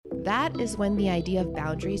that is when the idea of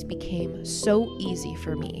boundaries became so easy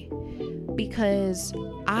for me, because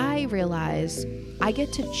I realized I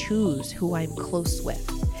get to choose who I'm close with,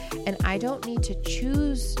 and I don't need to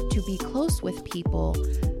choose to be close with people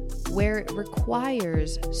where it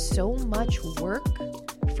requires so much work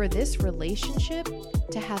for this relationship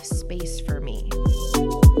to have space for me.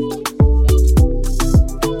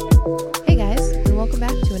 Hey guys, and welcome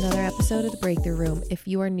back to another episode of The Breakthrough Room. If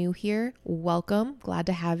you are new here, welcome. Glad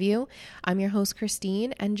to have you. I'm your host,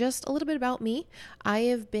 Christine, and just a little bit about me. I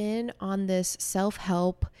have been on this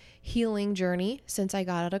self-help healing journey since I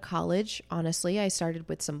got out of college. Honestly, I started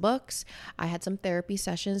with some books. I had some therapy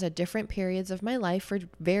sessions at different periods of my life for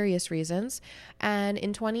various reasons. And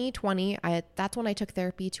in 2020, that's when I took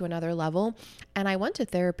therapy to another level. And I went to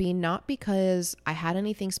therapy not because I had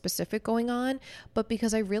anything specific going on, but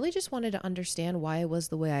because I really just wanted to understand why I was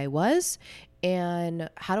the way I was and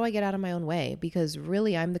how do I get out of my own way? Because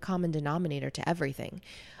really, I'm the common denominator to everything.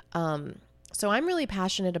 So I'm really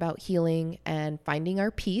passionate about healing and finding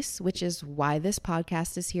our peace, which is why this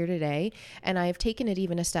podcast is here today. And I've taken it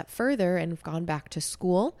even a step further and gone back to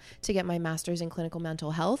school to get my master's in clinical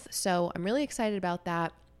mental health. So I'm really excited about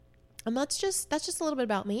that. And that's just a little bit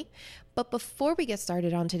about me. But before we get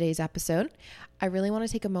started on today's episode, I really want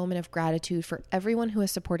to take a moment of gratitude for everyone who has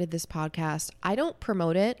supported this podcast. I don't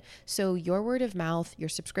promote it, so your word of mouth, your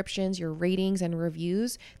subscriptions, your ratings and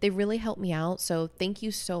reviews, they really help me out. So thank you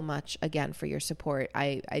so much again for your support.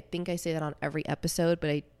 I think I say that on every episode, but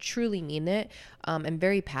I truly mean it. I'm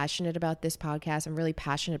very passionate about this podcast. I'm really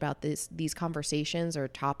passionate about these conversations or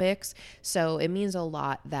topics. So it means a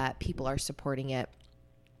lot that people are supporting it.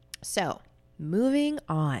 So, moving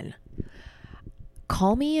on.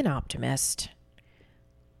 Call me an optimist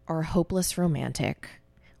or a hopeless romantic,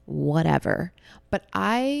 whatever. But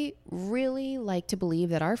I really like to believe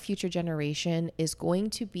that our future generation is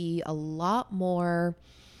going to be a lot more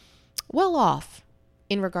well off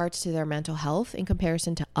in regards to their mental health in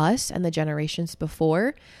comparison to us and the generations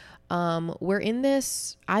before. We're in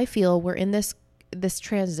this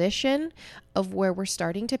transition of where we're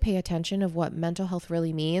starting to pay attention of what mental health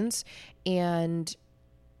really means, and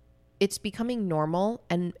it's becoming normal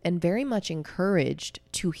and very much encouraged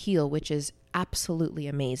to heal, which is absolutely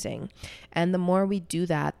amazing. And the more we do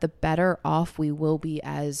that, the better off we will be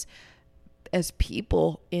as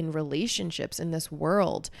people in relationships in this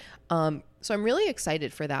world. So I'm really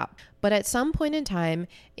excited for that. But at some point in time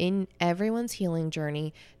in everyone's healing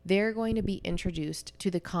journey, they're going to be introduced to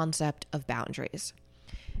the concept of boundaries.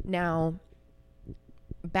 Now,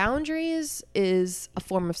 boundaries is a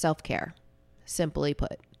form of self-care, simply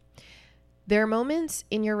put. There are moments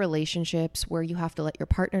in your relationships where you have to let your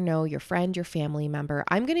partner know, your friend, your family member.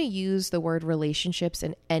 I'm going to use the word relationships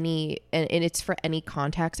and it's for any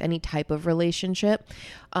context, any type of relationship.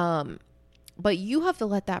 But you have to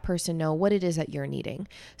let that person know what it is that you're needing.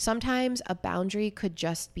 Sometimes a boundary could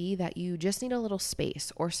just be that you just need a little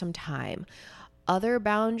space or some time. Other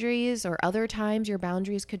boundaries or other times your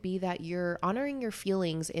boundaries could be that you're honoring your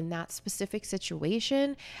feelings in that specific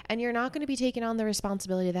situation and you're not going to be taking on the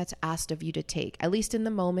responsibility that's asked of you to take, at least in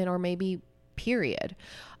the moment or maybe period.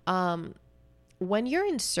 When you're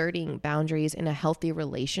inserting boundaries in a healthy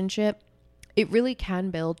relationship, it really can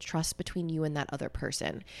build trust between you and that other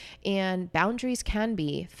person. And boundaries can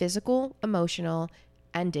be physical, emotional,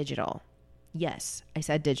 and digital. Yes, I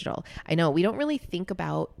said digital. I know we don't really think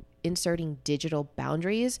about inserting digital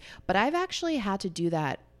boundaries, but I've actually had to do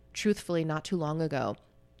that truthfully not too long ago.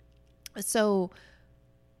 So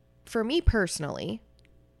for me personally,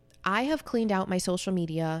 I have cleaned out my social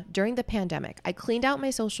media during the pandemic. I cleaned out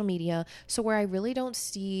my social media so where I really don't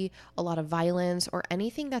see a lot of violence or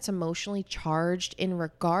anything that's emotionally charged in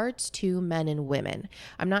regards to men and women.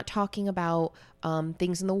 I'm not talking about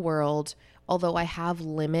things in the world, although I have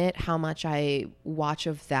limit how much I watch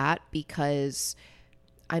of that because,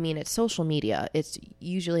 I mean, it's social media. It's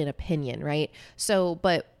usually an opinion, right? So,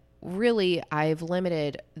 but really I've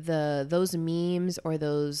limited those memes or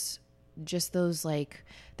those like,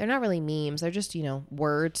 they're not really memes. They're just,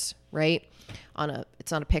 words, right?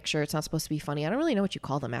 It's not a picture. It's not supposed to be funny. I don't really know what you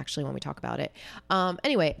call them actually when we talk about it.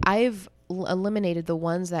 Anyway, I've eliminated the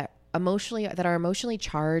ones that are emotionally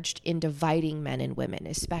charged in dividing men and women,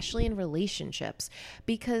 especially in relationships,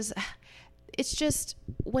 because it's just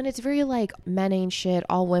when it's very like men ain't shit,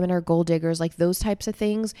 all women are gold diggers, like those types of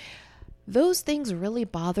things. Those things really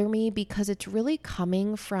bother me because it's really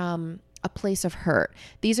coming from a place of hurt.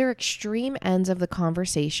 These are extreme ends of the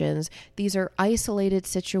conversations. These are isolated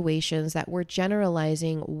situations that we're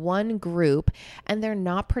generalizing one group, and they're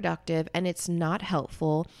not productive and it's not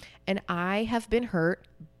helpful. And I have been hurt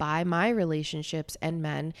by my relationships and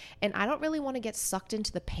men, and I don't really want to get sucked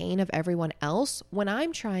into the pain of everyone else when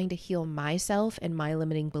I'm trying to heal myself and my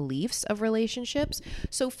limiting beliefs of relationships.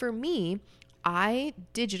 So for me, I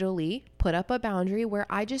digitally put up a boundary where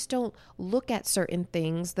I just don't look at certain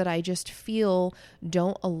things that I just feel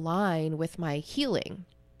don't align with my healing.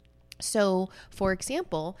 So, for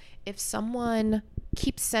example, if someone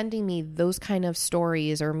keeps sending me those kind of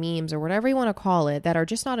stories or memes or whatever you want to call it that are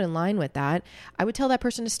just not in line with that, I would tell that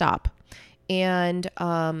person to stop. And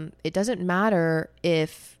it doesn't matter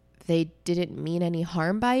if they didn't mean any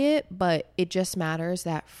harm by it, but it just matters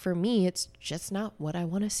that for me, it's just not what I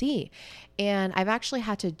want to see. And I've actually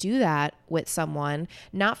had to do that with someone,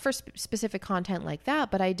 not for specific content like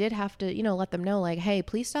that, but I did have to, let them know like, hey,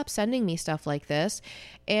 please stop sending me stuff like this.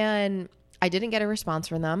 And I didn't get a response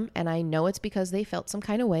from them. And I know it's because they felt some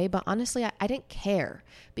kind of way, but honestly, I didn't care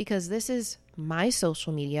because this is my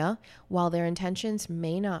social media. While their intentions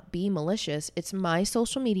may not be malicious, it's my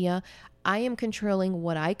social media. I am controlling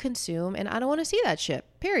what I consume and I don't want to see that shit,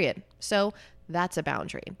 period. So that's a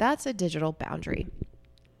boundary. That's a digital boundary.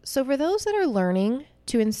 So for those that are learning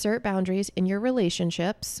to insert boundaries in your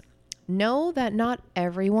relationships, know that not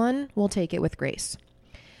everyone will take it with grace.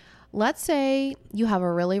 Let's say you have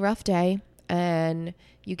a really rough day and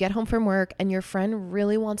you get home from work and your friend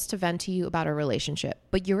really wants to vent to you about a relationship,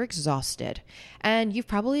 but you're exhausted. And you've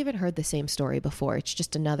probably even heard the same story before. It's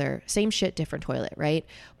just another same shit, different toilet, right?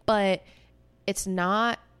 But it's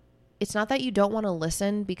not that you don't want to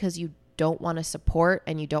listen because you don't want to support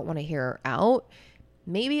and you don't want to hear her out.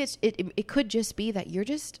 Maybe it could just be that you're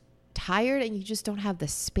just tired and you just don't have the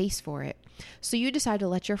space for it. So you decide to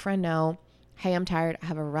let your friend know, hey, I'm tired. I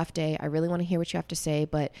have a rough day. I really want to hear what you have to say,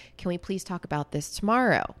 but can we please talk about this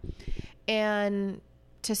tomorrow? And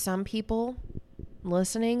to some people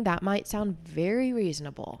listening, that might sound very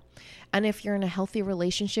reasonable. And if you're in a healthy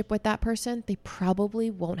relationship with that person, they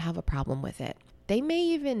probably won't have a problem with it. They may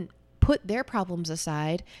even put their problems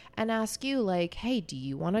aside and ask you like, hey, do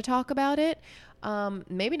you want to talk about it?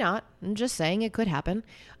 Maybe not. I'm just saying it could happen.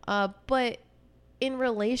 But in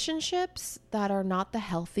relationships that are not the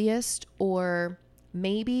healthiest, or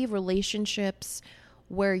maybe relationships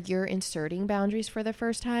where you're inserting boundaries for the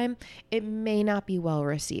first time, it may not be well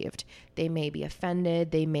received. They may be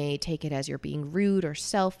offended. They may take it as you're being rude or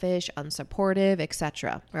selfish, unsupportive,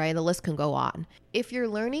 etc. Right? The list can go on. If you're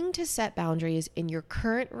learning to set boundaries in your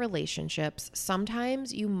current relationships,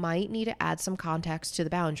 sometimes you might need to add some context to the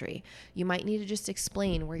boundary. You might need to just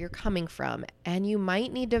explain where you're coming from, and you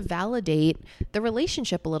might need to validate the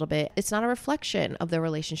relationship a little bit. It's not a reflection of the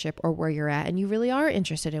relationship or where you're at, and you really are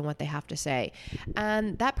interested in what they have to say.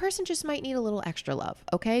 And that person just might need a little extra love,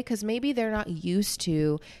 okay? Because maybe they're not used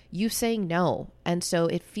to you saying no, and so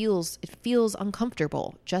it feels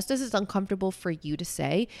uncomfortable. Just as it's uncomfortable for you to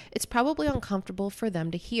say, it's probably uncomfortable for them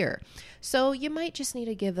to hear. So you might just need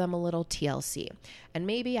to give them a little TLC. And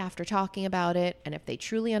maybe after talking about it, and if they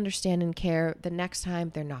truly understand and care, the next time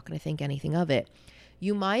they're not going to think anything of it.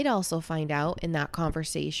 You might also find out in that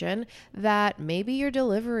conversation that maybe your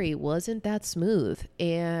delivery wasn't that smooth,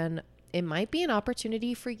 and it might be an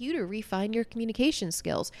opportunity for you to refine your communication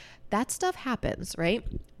skills. That stuff happens, right?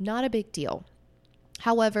 Not a big deal.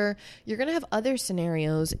 However, you're going to have other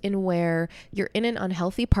scenarios in where you're in an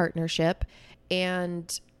unhealthy partnership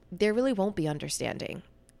and there really won't be understanding.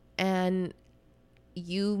 And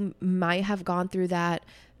you might have gone through that,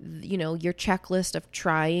 your checklist of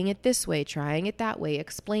trying it this way, trying it that way,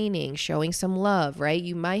 explaining, showing some love, right?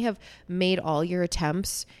 You might have made all your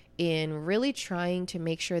attempts in really trying to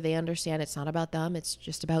make sure they understand it's not about them. It's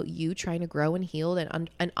just about you trying to grow and heal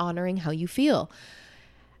and honoring how you feel.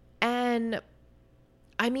 And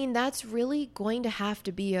I mean, that's really going to have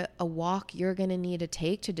to be a walk you're going to need to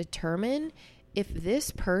take to determine if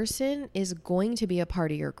this person is going to be a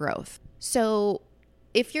part of your growth. So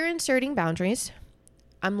if you're inserting boundaries,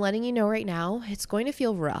 I'm letting you know right now, it's going to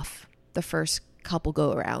feel rough the first couple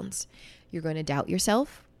go-arounds. You're going to doubt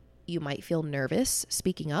yourself. You might feel nervous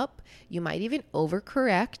speaking up. You might even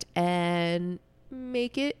overcorrect and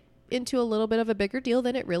make it into a little bit of a bigger deal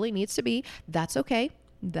than it really needs to be. That's okay.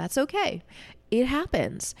 That's okay. It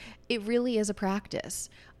happens. It really is a practice.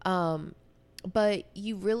 But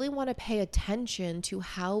you really want to pay attention to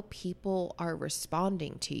how people are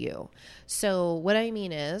responding to you. So what I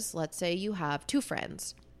mean is, let's say you have two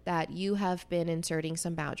friends that you have been inserting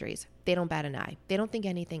some boundaries. They don't bat an eye. They don't think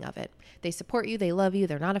anything of it. They support you. They love you.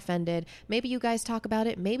 They're not offended. Maybe you guys talk about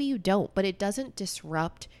it. Maybe you don't, but it doesn't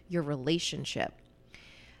disrupt your relationship.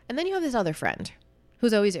 And then you have this other friend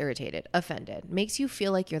who's always irritated, offended, makes you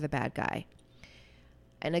feel like you're the bad guy.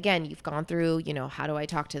 And again, you've gone through, how do I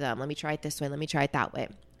talk to them? Let me try it this way. Let me try it that way.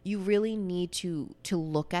 You really need to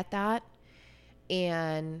look at that.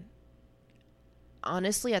 And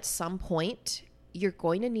honestly, at some point, you're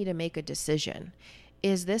going to need to make a decision.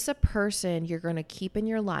 Is this a person you're going to keep in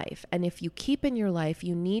your life? And if you keep in your life,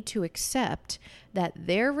 you need to accept that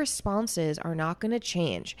their responses are not going to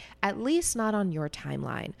change, at least not on your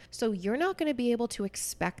timeline. So you're not going to be able to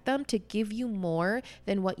expect them to give you more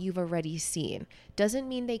than what you've already seen. Doesn't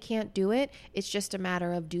mean they can't do it. It's just a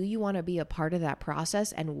matter of, do you want to be a part of that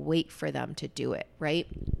process and wait for them to do it, right?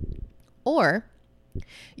 Or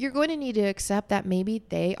you're going to need to accept that maybe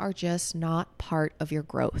they are just not part of your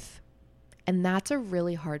growth. And that's a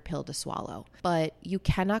really hard pill to swallow. But you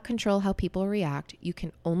cannot control how people react. You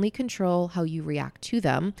can only control how you react to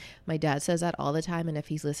them. My dad says that all the time. And if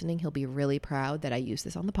he's listening, he'll be really proud that I use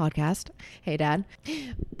this on the podcast. Hey, Dad.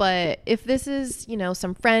 But if this is,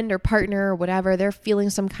 some friend or partner or whatever, they're feeling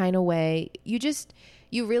some kind of way,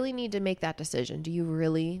 you really need to make that decision. Do you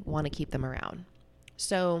really want to keep them around?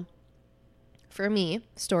 So for me,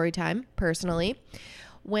 story time, personally,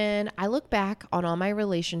 when I look back on all my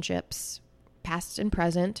relationships, past and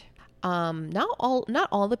present, not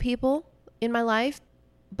all the people in my life,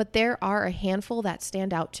 but there are a handful that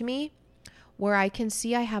stand out to me where I can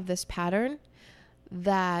see I have this pattern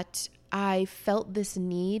that I felt this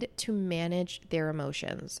need to manage their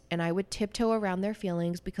emotions, and I would tiptoe around their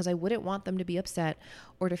feelings because I wouldn't want them to be upset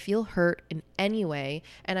or to feel hurt in any way.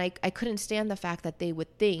 And I couldn't stand the fact that they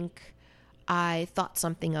would think I thought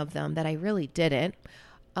something of them that I really didn't.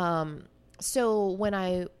 So when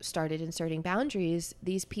I started inserting boundaries,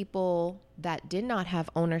 these people that did not have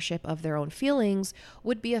ownership of their own feelings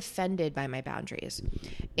would be offended by my boundaries.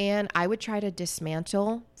 And I would try to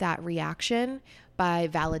dismantle that reaction by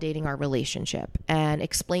validating our relationship and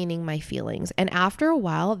explaining my feelings. And after a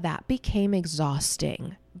while, that became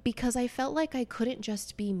exhausting because I felt like I couldn't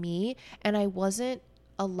just be me and I wasn't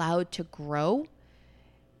allowed to grow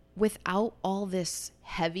without all this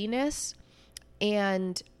heaviness.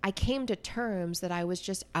 And I came to terms that I was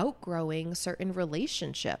just outgrowing certain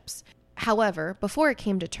relationships. However, before it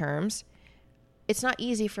came to terms, it's not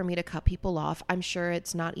easy for me to cut people off. I'm sure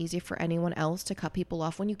it's not easy for anyone else to cut people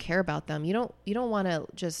off when you care about them. You don't want to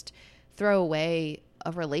just throw away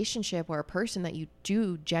a relationship or a person that you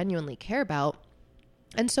do genuinely care about.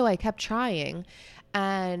 And so I kept trying.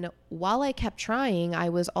 And while I kept trying, I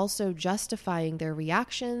was also justifying their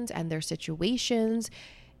reactions and their situations,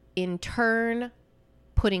 in turn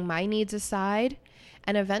putting my needs aside,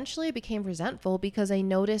 and eventually became resentful because I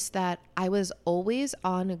noticed that I was always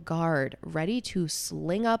on guard, ready to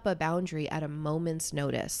sling up a boundary at a moment's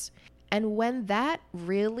notice. And when that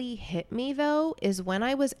really hit me, though, is when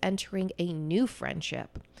I was entering a new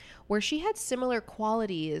friendship where she had similar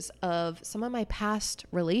qualities of some of my past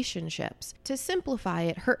relationships. To simplify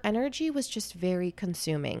it, her energy was just very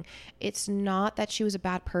consuming. It's not that she was a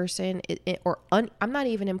bad person, I'm not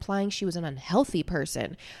even implying she was an unhealthy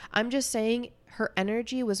person. I'm just saying her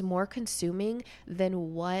energy was more consuming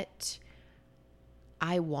than what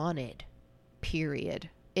I wanted, period.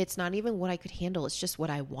 It's not even what I could handle. It's just what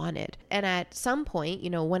I wanted. And at some point,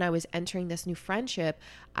 when I was entering this new friendship,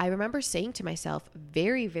 I remember saying to myself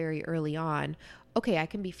very, very early on, okay, I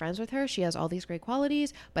can be friends with her. She has all these great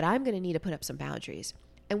qualities, but I'm going to need to put up some boundaries.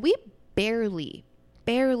 And we barely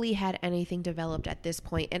had anything developed at this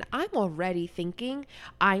point. And I'm already thinking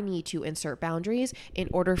I need to insert boundaries in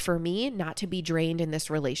order for me not to be drained in this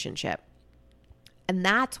relationship. And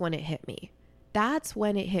that's when it hit me. I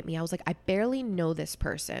was like, I barely know this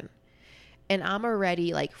person. And I'm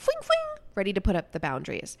already like, ready to put up the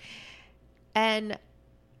boundaries. And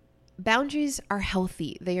boundaries are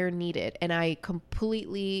healthy. They are needed. And I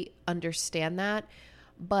completely understand that.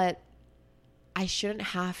 But I shouldn't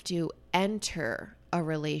have to enter a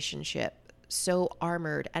relationship so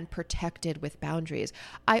armored and protected with boundaries.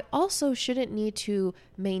 I also shouldn't need to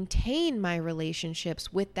maintain my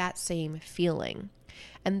relationships with that same feeling.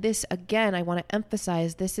 And this, again, I want to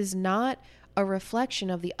emphasize, this is not a reflection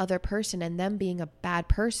of the other person and them being a bad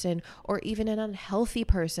person or even an unhealthy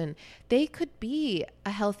person. They could be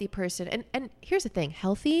a healthy person. And here's the thing,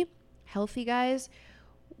 healthy guys,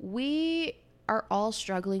 we are all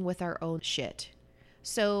struggling with our own shit.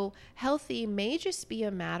 So healthy may just be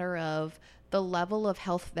a matter of the level of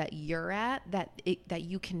health that you're at, that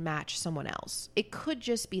you can match someone else. It could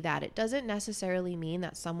just be that. It doesn't necessarily mean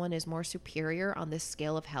that someone is more superior on this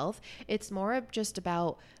scale of health. It's more of just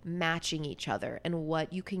about matching each other and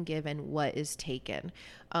what you can give and what is taken.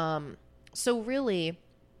 So really,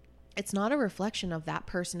 it's not a reflection of that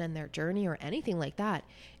person and their journey or anything like that.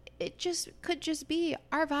 It just could just be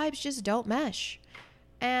our vibes just don't mesh.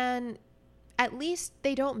 And at least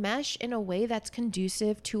they don't mesh in a way that's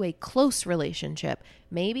conducive to a close relationship.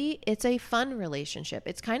 Maybe it's a fun relationship.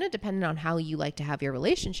 It's kind of dependent on how you like to have your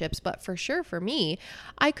relationships. But for sure, for me,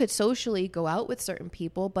 I could socially go out with certain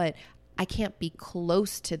people, but I can't be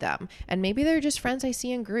close to them. And maybe they're just friends I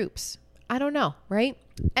see in groups. I don't know, right?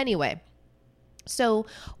 Anyway, so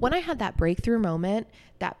when I had that breakthrough moment,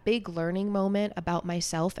 that big learning moment about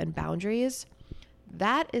myself and boundaries,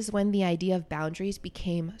 that is when the idea of boundaries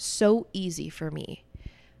became so easy for me,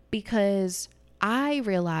 because I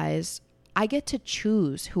realized I get to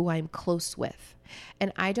choose who I'm close with,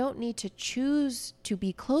 and I don't need to choose to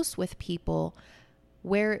be close with people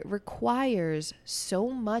where it requires so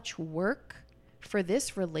much work for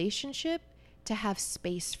this relationship to have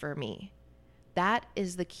space for me. That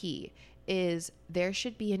is the key, is there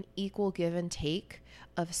should be an equal give and take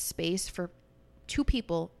of space for two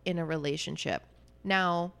people in a relationship.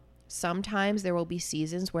 Now, sometimes there will be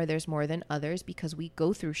seasons where there's more than others because we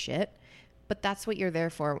go through shit, but that's what you're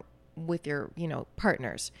there for with your,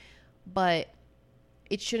 partners. But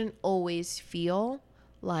it shouldn't always feel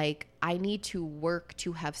like I need to work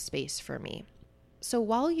to have space for me. So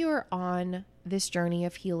while you're on this journey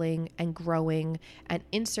of healing and growing and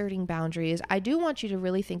inserting boundaries, I do want you to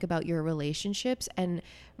really think about your relationships and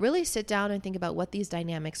really sit down and think about what these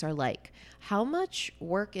dynamics are like. How much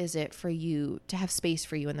work is it for you to have space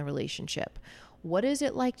for you in the relationship? What is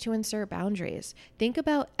it like to insert boundaries? Think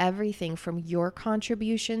about everything from your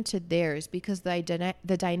contribution to theirs, because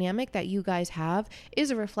the dynamic that you guys have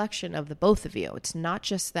is a reflection of the both of you. It's not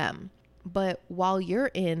just them. But while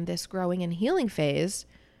you're in this growing and healing phase,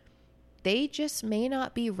 they just may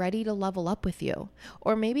not be ready to level up with you.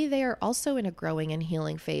 Or maybe they are also in a growing and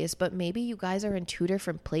healing phase, but maybe you guys are in two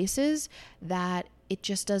different places that it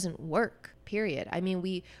just doesn't work, period. I mean,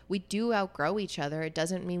 we do outgrow each other. It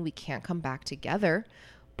doesn't mean we can't come back together,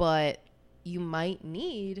 but you might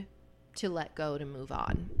need to let go to move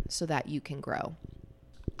on so that you can grow.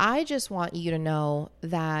 I just want you to know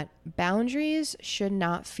that boundaries should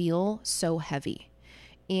not feel so heavy,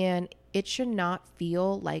 and it should not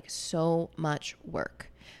feel like so much work.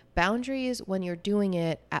 Boundaries, when you're doing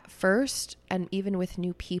it at first, and even with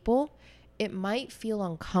new people, it might feel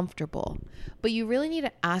uncomfortable, but you really need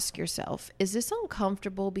to ask yourself, is this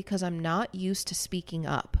uncomfortable because I'm not used to speaking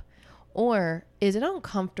up? Or is it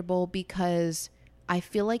uncomfortable because I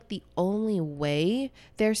feel like the only way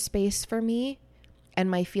there's space for me and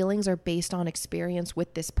my feelings are based on experience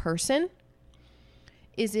with this person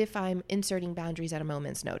is if I'm inserting boundaries at a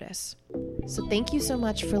moment's notice. So thank you so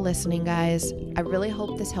much for listening, guys. I really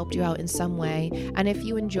hope this helped you out in some way. And if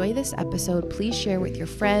you enjoy this episode, please share with your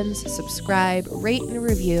friends, subscribe, rate, and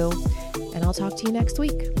review, and I'll talk to you next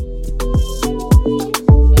week.